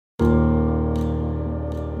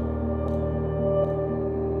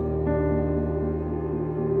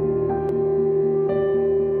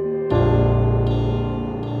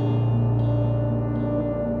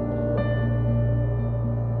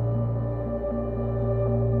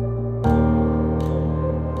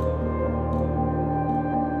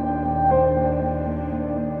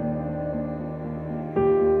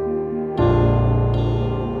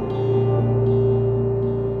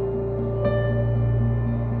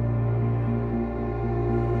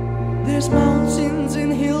There's mountains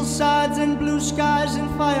and hillsides and blue skies and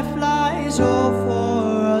fireflies all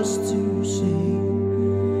for us to see.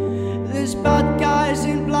 There's bad guys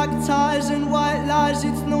in black ties and white lies.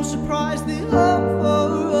 It's no surprise they're all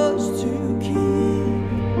for us to keep.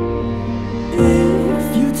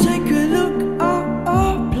 If you take a look at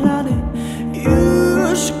our planet,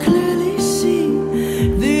 you should clearly see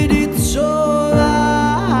that it's alright.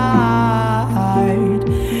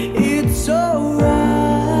 It's alright.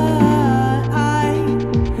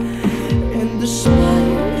 And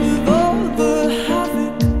despite of all the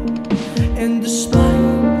havoc, and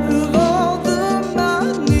despite of all the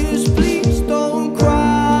madness, please don't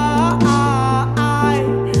cry.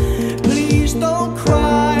 Please don't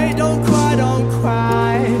cry, don't cry, don't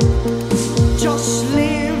cry. Just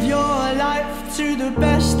live your life to the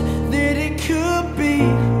best that it could be.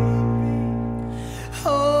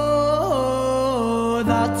 Oh,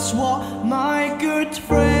 that's what my good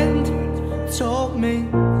friend told me.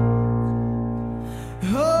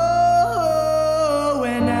 Oh,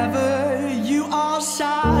 whenever you are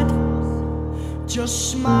sad,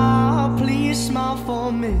 just smile, please smile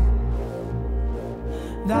for me.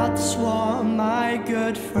 That's what my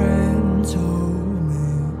good friend told me.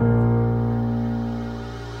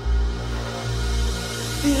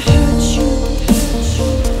 It hurts you, it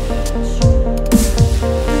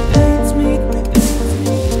pains me,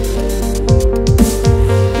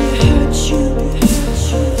 it hurts you,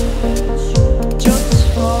 just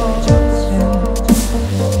for him.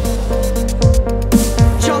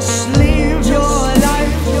 Just live your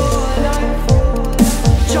life,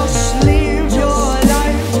 just live your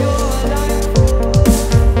life,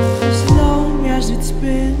 as long as it's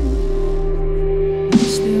been. I'm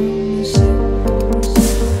still missing.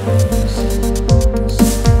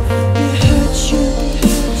 It hurts you,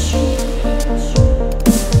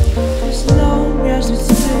 as long as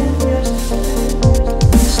it's been.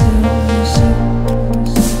 I'm still missing.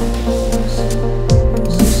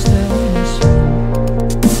 I'm still missing.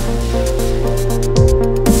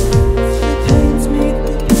 It pains me,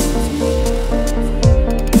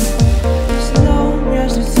 as long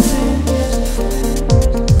as it's been.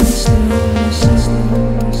 I'm still missing.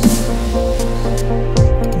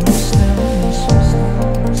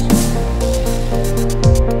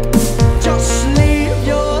 Just live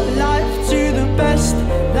your life to the best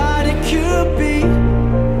that it could be.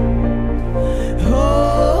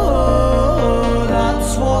 Oh,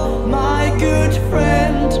 that's what my good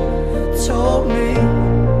friend told me.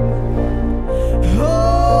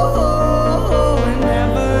 Oh,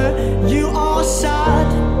 whenever you are sad,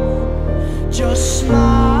 just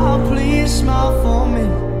smile, please smile for me.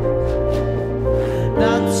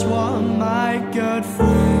 That's what my good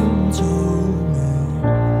friend told me.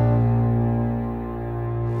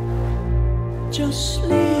 Just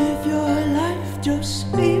live your life,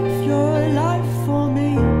 just live your life for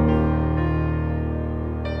me.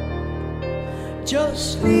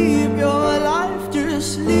 Just live your life,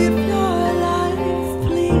 just live your life,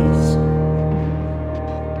 please.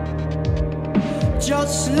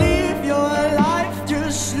 Just live your life,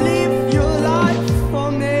 just live your life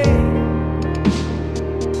for me.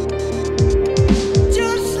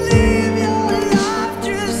 Just live your life,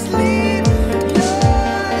 just live your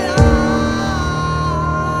life.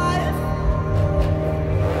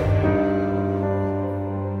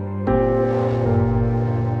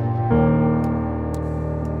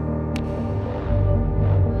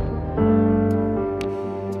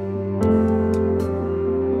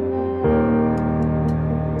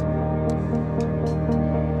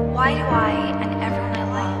 Why do I and everyone I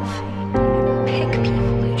love pick people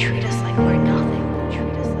who treat us like we're nothing?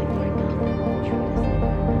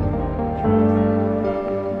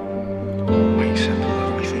 We accept the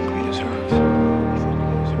love we think we deserve.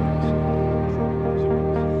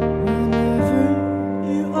 Whenever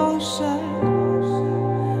you are sad,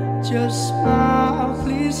 just smile,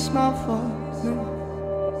 please smile for me.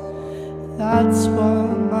 That's what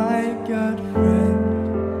my good friend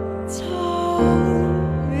told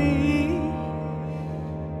me.